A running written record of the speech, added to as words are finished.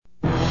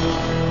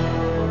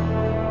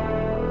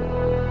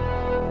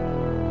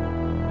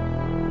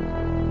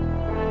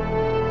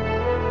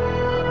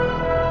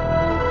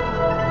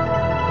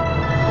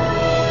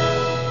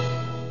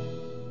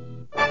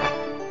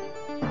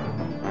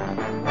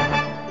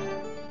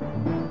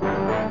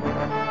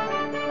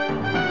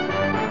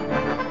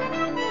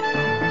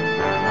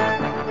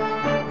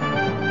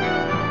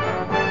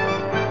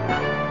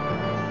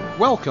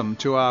Welcome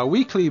to our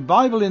weekly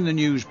Bible in the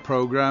News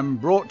programme,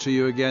 brought to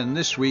you again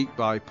this week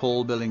by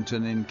Paul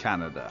Billington in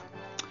Canada.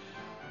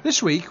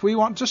 This week we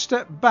want to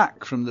step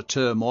back from the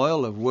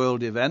turmoil of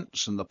world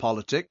events and the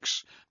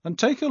politics and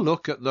take a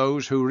look at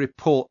those who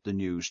report the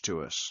news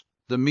to us,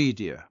 the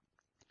media.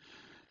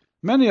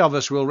 Many of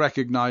us will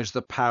recognise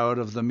the power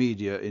of the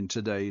media in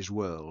today's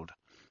world.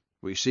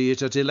 We see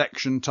it at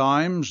election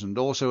times and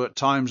also at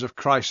times of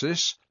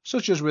crisis,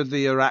 such as with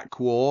the Iraq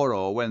War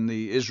or when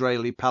the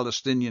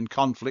Israeli-Palestinian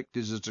conflict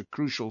is at a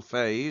crucial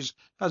phase,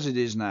 as it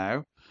is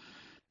now.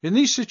 In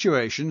these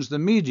situations, the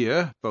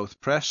media, both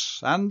press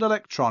and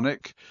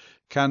electronic,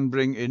 can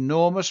bring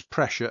enormous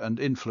pressure and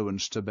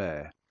influence to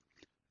bear.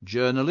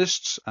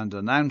 Journalists and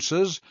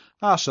announcers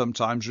are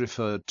sometimes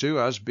referred to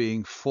as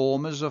being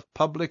formers of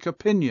public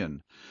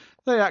opinion.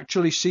 They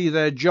actually see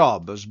their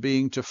job as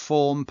being to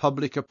form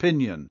public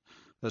opinion,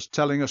 as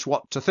telling us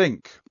what to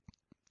think.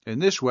 In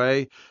this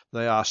way,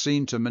 they are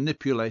seen to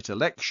manipulate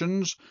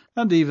elections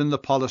and even the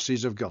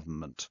policies of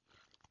government.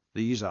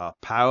 These are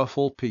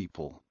powerful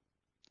people.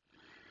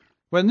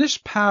 When this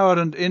power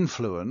and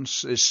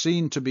influence is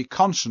seen to be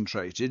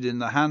concentrated in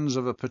the hands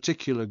of a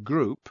particular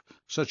group,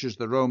 such as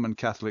the Roman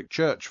Catholic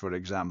Church, for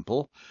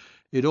example,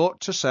 it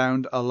ought to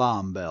sound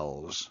alarm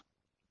bells.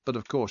 But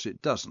of course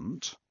it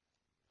doesn't.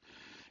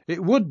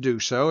 It would do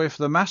so if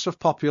the mass of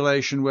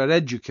population were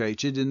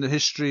educated in the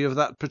history of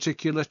that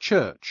particular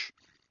church.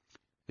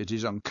 It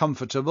is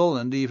uncomfortable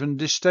and even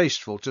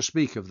distasteful to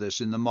speak of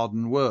this in the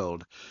modern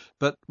world,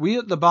 but we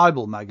at the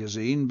Bible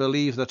magazine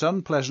believe that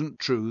unpleasant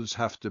truths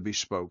have to be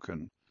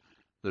spoken.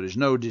 There is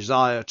no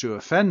desire to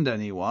offend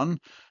anyone,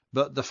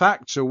 but the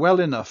facts are well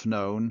enough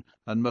known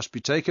and must be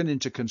taken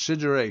into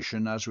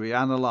consideration as we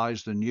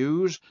analyse the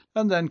news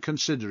and then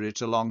consider it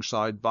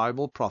alongside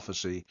Bible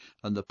prophecy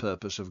and the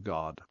purpose of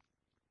God.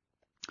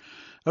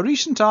 A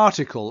recent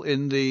article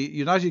in the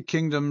United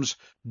Kingdom's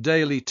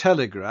Daily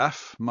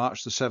Telegraph,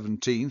 March the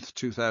 17th,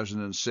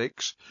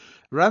 2006,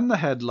 ran the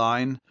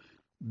headline,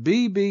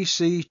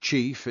 BBC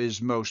Chief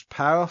is most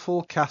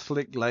powerful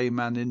Catholic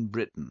layman in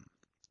Britain.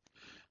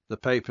 The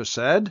paper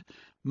said,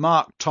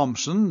 Mark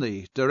Thompson,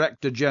 the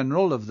Director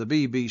General of the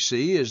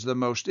BBC, is the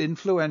most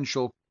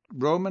influential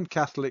Roman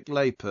Catholic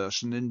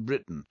layperson in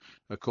Britain,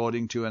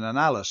 according to an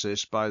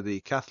analysis by the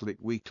Catholic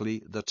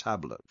weekly The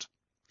Tablet.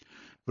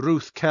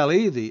 Ruth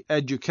Kelly, the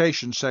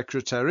Education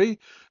Secretary,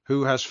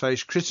 who has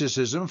faced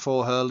criticism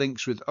for her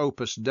links with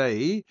Opus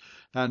Dei,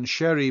 and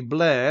Sherry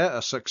Blair,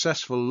 a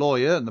successful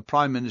lawyer and the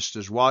Prime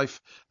Minister's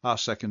wife, are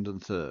second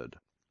and third.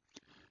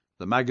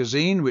 The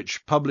magazine,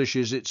 which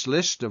publishes its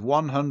list of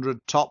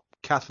 100 top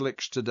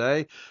Catholics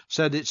today,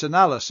 said its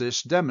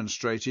analysis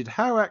demonstrated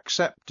how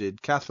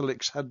accepted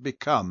Catholics had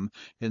become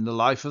in the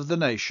life of the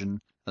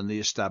nation and the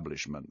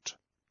establishment.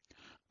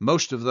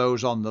 Most of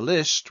those on the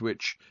list,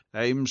 which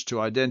aims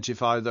to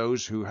identify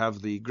those who have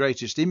the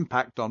greatest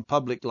impact on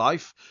public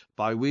life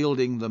by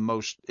wielding the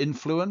most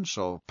influence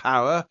or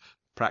power,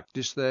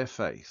 practice their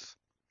faith.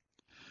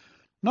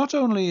 Not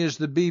only is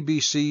the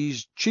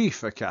BBC's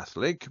chief a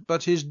Catholic,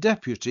 but his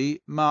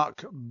deputy,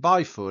 Mark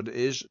Byford,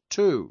 is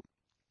too.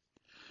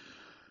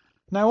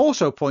 Now,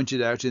 also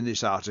pointed out in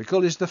this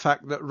article is the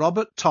fact that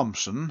Robert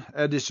Thompson,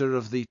 editor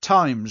of the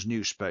Times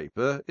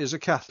newspaper, is a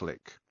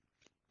Catholic.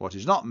 What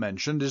is not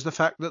mentioned is the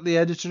fact that the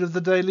editor of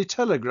the Daily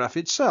Telegraph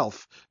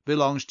itself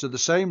belongs to the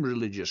same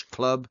religious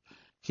club.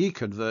 He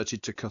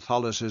converted to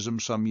Catholicism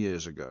some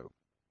years ago.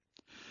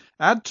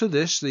 Add to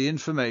this the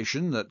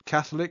information that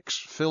Catholics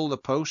fill the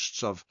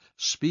posts of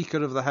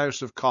Speaker of the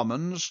House of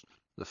Commons,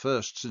 the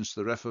first since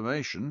the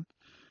Reformation,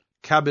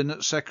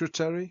 Cabinet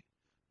Secretary,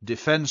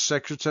 Defence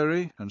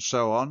Secretary, and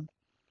so on.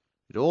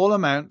 It all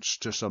amounts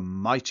to some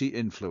mighty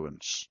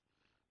influence.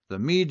 The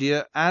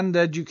media and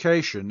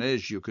education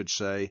is, you could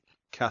say,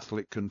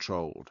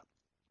 Catholic-controlled.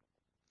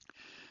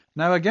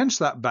 Now, against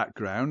that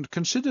background,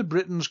 consider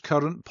Britain's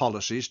current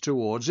policies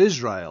towards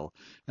Israel,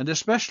 and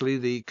especially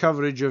the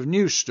coverage of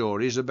news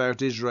stories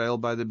about Israel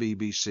by the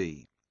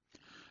BBC.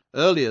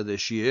 Earlier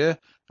this year,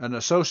 an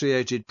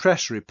Associated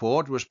Press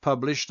report was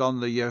published on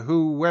the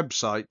Yahoo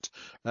website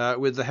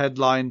with the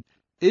headline,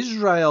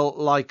 Israel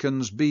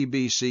likens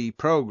BBC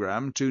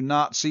programme to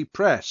Nazi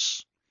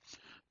press.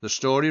 The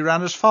story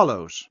ran as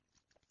follows.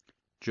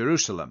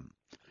 Jerusalem.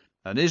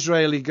 An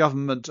Israeli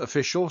government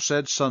official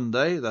said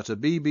Sunday that a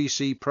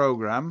BBC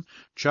programme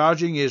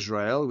charging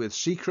Israel with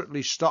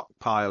secretly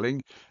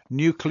stockpiling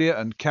nuclear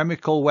and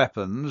chemical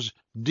weapons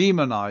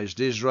demonized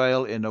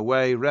Israel in a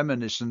way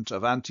reminiscent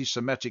of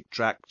anti-Semitic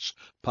tracts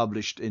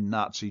published in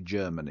Nazi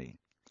Germany.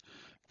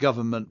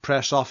 Government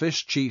Press Office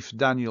Chief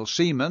Daniel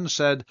Seaman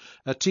said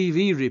a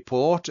TV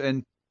report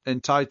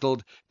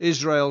entitled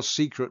Israel's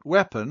Secret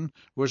Weapon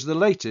was the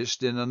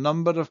latest in a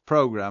number of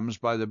programmes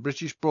by the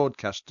British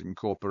Broadcasting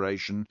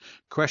Corporation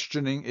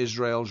questioning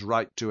Israel's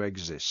right to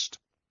exist.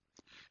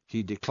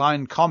 He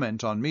declined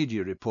comment on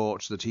media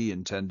reports that he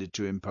intended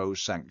to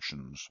impose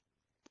sanctions.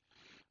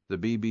 The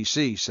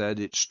BBC said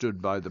it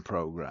stood by the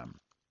programme.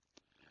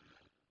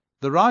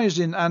 The rise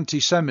in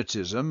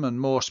anti-Semitism, and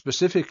more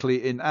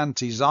specifically in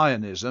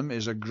anti-Zionism,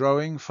 is a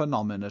growing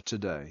phenomena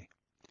today.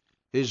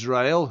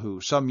 Israel,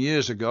 who some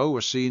years ago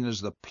was seen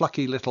as the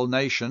plucky little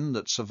nation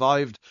that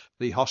survived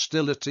the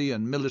hostility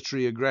and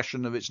military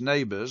aggression of its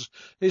neighbours,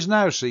 is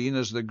now seen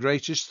as the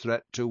greatest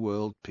threat to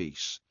world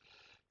peace.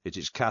 It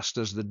is cast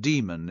as the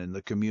demon in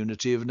the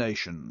community of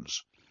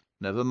nations.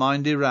 Never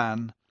mind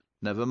Iran,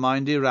 never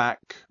mind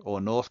Iraq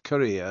or North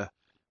Korea,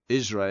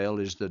 Israel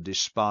is the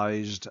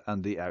despised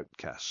and the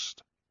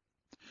outcast.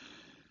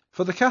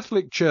 For the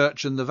Catholic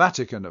Church and the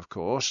Vatican, of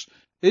course,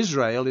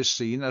 Israel is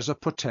seen as a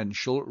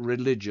potential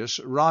religious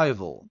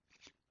rival.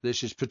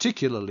 This is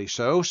particularly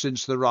so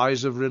since the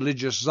rise of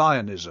religious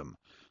Zionism,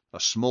 a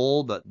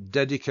small but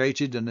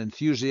dedicated and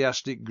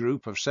enthusiastic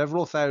group of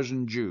several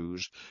thousand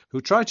Jews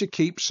who try to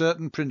keep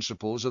certain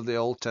principles of the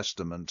Old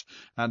Testament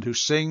and who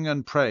sing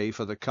and pray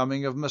for the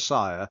coming of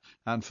Messiah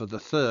and for the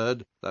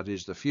third, that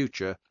is the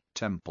future,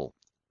 temple.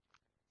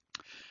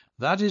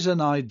 That is an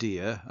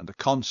idea and a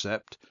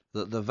concept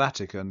that the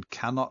Vatican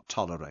cannot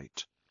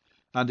tolerate,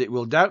 and it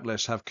will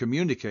doubtless have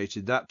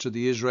communicated that to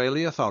the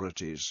Israeli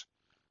authorities.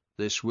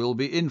 This will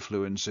be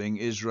influencing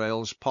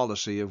Israel's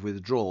policy of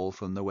withdrawal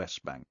from the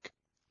West Bank.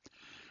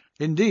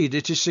 Indeed,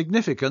 it is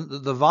significant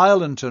that the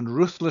violent and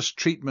ruthless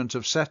treatment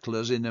of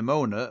settlers in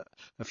Emona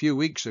a few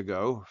weeks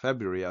ago,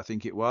 February I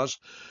think it was,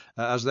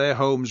 as their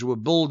homes were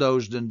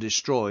bulldozed and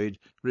destroyed,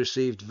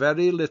 received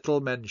very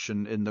little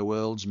mention in the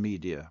world's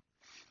media.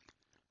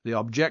 The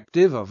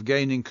objective of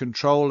gaining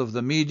control of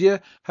the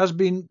media has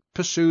been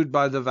pursued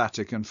by the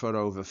Vatican for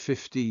over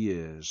 50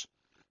 years.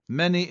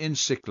 Many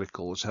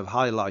encyclicals have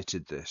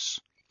highlighted this.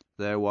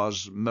 There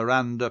was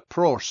Miranda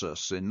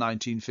Prorsus in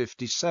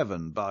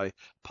 1957 by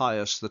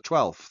Pius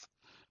XII.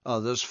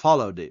 Others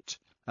followed it,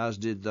 as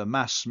did the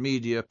Mass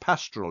Media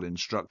Pastoral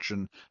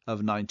Instruction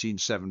of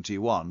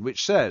 1971,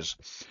 which says,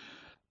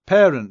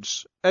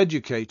 "Parents,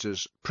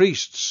 educators,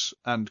 priests,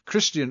 and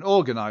Christian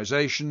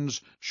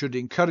organizations should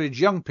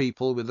encourage young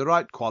people with the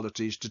right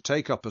qualities to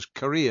take up a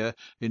career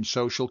in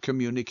social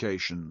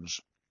communications.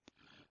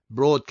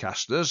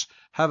 Broadcasters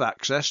have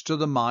access to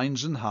the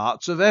minds and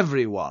hearts of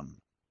everyone."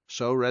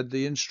 So read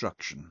the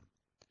instruction.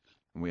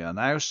 We are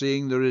now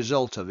seeing the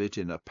result of it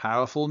in a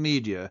powerful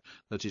media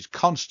that is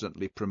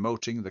constantly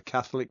promoting the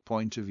Catholic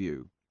point of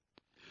view.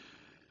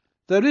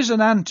 There is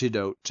an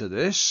antidote to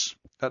this,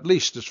 at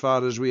least as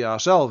far as we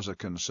ourselves are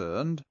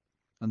concerned,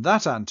 and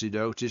that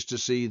antidote is to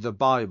see the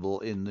Bible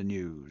in the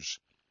news.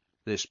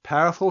 This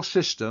powerful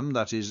system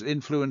that is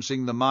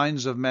influencing the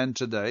minds of men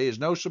today is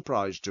no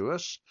surprise to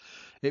us.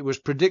 It was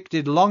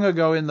predicted long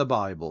ago in the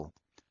Bible.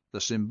 The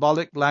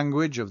symbolic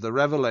language of the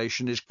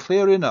Revelation is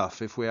clear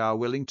enough if we are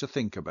willing to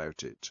think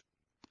about it.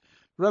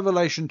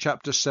 Revelation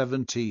chapter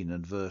 17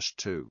 and verse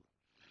 2.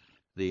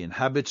 "The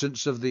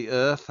inhabitants of the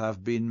earth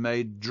have been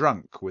made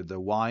drunk with the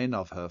wine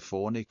of her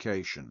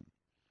fornication."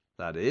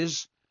 That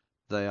is,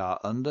 they are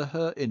under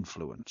her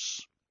influence.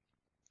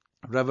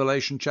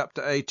 Revelation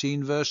chapter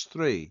 18 verse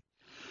 3.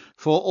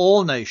 "For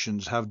all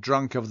nations have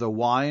drunk of the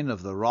wine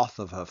of the wrath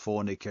of her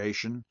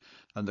fornication,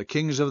 and the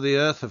kings of the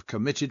earth have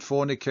committed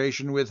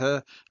fornication with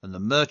her, and the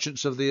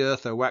merchants of the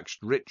earth are waxed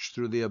rich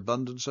through the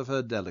abundance of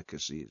her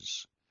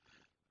delicacies."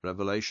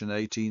 Revelation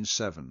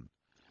 18:7.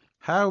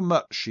 "How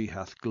much she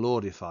hath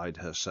glorified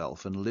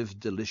herself, and lived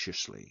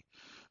deliciously.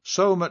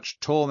 So much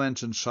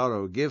torment and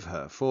sorrow give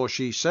her, for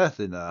she saith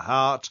in her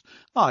heart,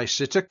 I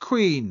sit a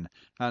queen,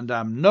 and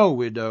am no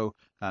widow,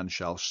 and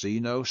shall see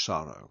no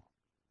sorrow."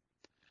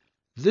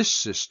 This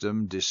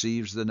system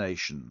deceives the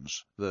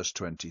nations. Verse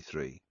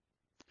 23.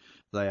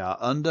 They are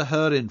under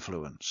her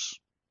influence,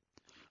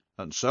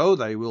 and so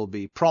they will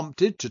be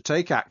prompted to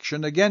take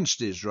action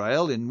against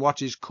Israel in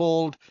what is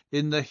called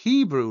in the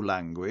Hebrew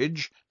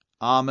language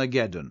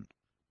Armageddon.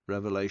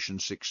 Revelation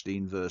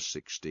 16 verse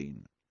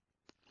 16.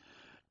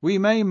 We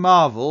may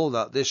marvel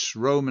that this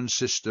Roman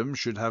system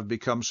should have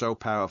become so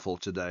powerful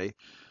today,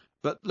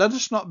 but let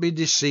us not be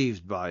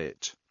deceived by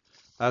it.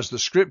 As the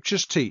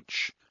Scriptures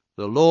teach,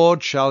 the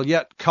Lord shall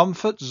yet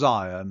comfort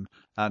Zion,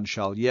 and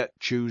shall yet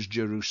choose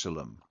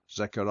Jerusalem.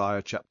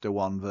 Zechariah chapter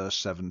 1 verse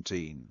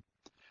 17.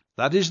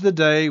 That is the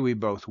day we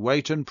both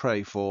wait and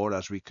pray for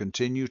as we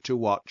continue to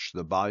watch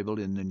the Bible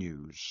in the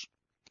news.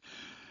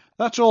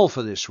 That's all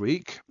for this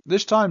week.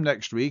 This time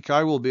next week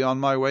I will be on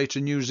my way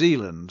to New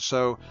Zealand,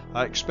 so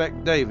I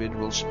expect David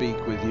will speak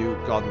with you,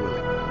 God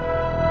willing.